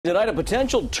Tonight, a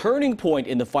potential turning point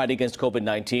in the fight against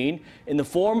COVID-19 in the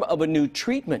form of a new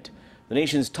treatment. The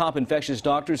nation's top infectious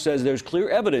doctor says there's clear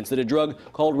evidence that a drug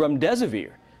called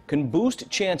remdesivir can boost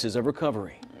chances of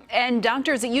recovery. And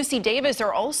doctors at UC Davis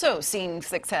are also seeing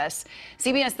success.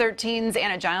 CBS 13's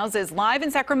Anna Giles is live in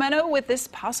Sacramento with this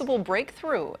possible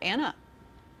breakthrough. Anna.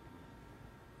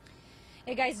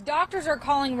 Hey guys, doctors are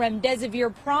calling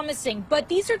remdesivir promising, but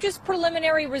these are just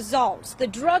preliminary results. The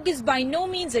drug is by no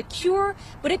means a cure,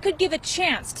 but it could give a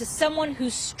chance to someone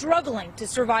who's struggling to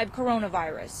survive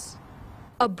coronavirus.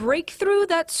 A breakthrough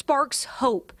that sparks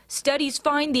hope. Studies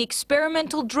find the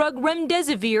experimental drug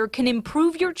remdesivir can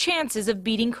improve your chances of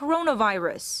beating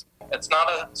coronavirus. It's not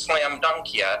a slam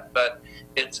dunk yet, but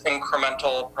it's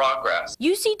incremental progress.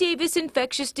 UC Davis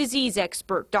infectious disease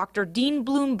expert Dr. Dean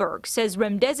Bloomberg says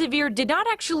remdesivir did not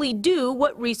actually do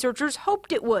what researchers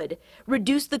hoped it would,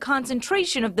 reduce the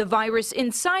concentration of the virus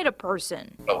inside a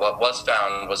person. But what was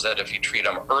found was that if you treat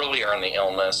them earlier in the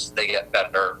illness, they get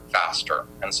better faster.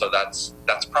 And so that's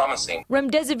promising.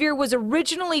 Remdesivir was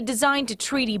originally designed to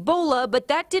treat Ebola, but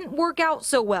that didn't work out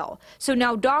so well. So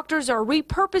now doctors are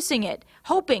repurposing it,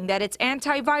 hoping that its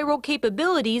antiviral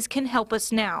capabilities can help us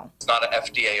now. It's not an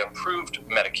FDA-approved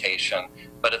medication,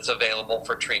 but it's available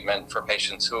for treatment for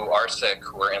patients who are sick,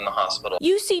 who are in the hospital.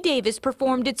 UC Davis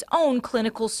performed its own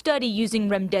clinical study using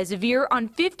remdesivir on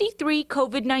 53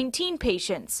 COVID-19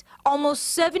 patients.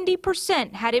 Almost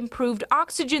 70% had improved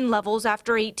oxygen levels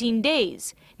after 18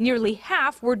 days. Nearly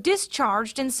half were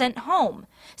discharged and sent home.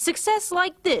 Success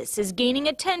like this is gaining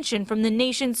attention from the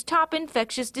nation's top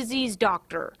infectious disease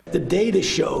doctor. The data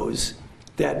shows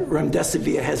that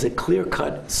remdesivir has a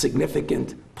clear-cut,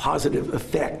 significant positive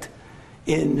effect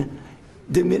in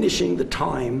diminishing the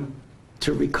time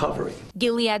to recovery.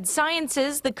 Gilead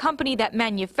Sciences, the company that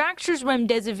manufactures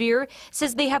remdesivir,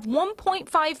 says they have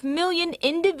 1.5 million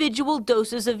individual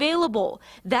doses available.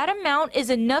 That amount is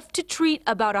enough to treat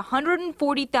about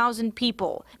 140,000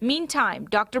 people. Meantime,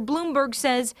 Dr. Bloomberg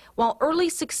says while early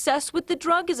success with the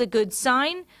drug is a good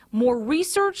sign, more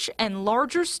research and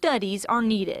larger studies are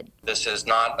needed. This is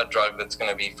not a drug that's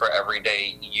going to be for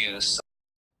everyday use.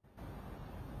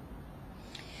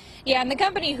 Yeah, and the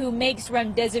company who makes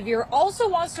remdesivir also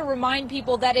wants to remind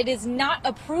people that it is not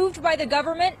approved by the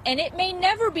government, and it may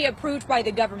never be approved by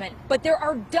the government. But there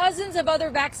are dozens of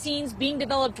other vaccines being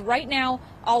developed right now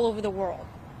all over the world.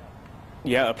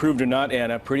 Yeah, approved or not,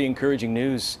 Anna, pretty encouraging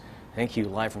news. Thank you.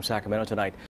 Live from Sacramento tonight.